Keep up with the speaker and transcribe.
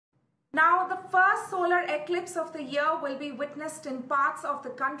Now, the first solar eclipse of the year will be witnessed in parts of the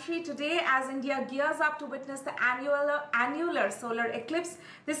country today as India gears up to witness the annular solar eclipse.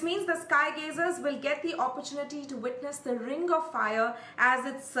 This means the sky gazers will get the opportunity to witness the ring of fire as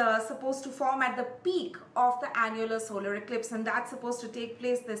it's supposed to form at the peak of the annular solar eclipse, and that's supposed to take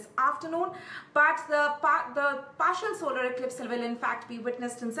place this afternoon. But the partial solar eclipse will in fact be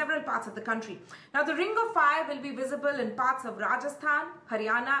witnessed in several parts of the country. Now, the ring of fire will be visible in parts of Rajasthan,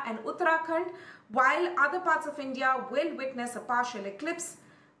 Haryana and Uttarakhand, while other parts of India will witness a partial eclipse.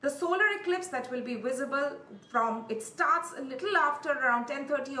 The solar eclipse that will be visible it starts a little after around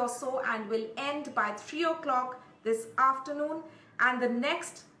 10:30 or so and will end by 3 o'clock this afternoon. And the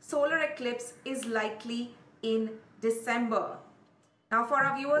next solar eclipse is likely in December. Now, for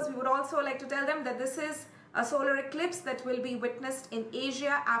our viewers, we would also like to tell them that this is a solar eclipse that will be witnessed in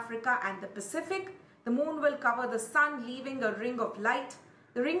Asia, Africa and the Pacific. The moon will cover the sun, leaving a ring of light.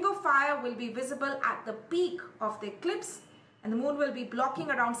 The ring of fire will be visible at the peak of the eclipse, and the moon will be blocking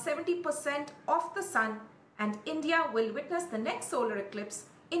around 70% of the sun, and India will witness the next solar eclipse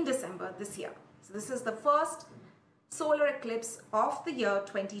in December this year. So this is the first solar eclipse of the year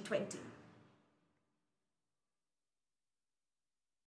 2020.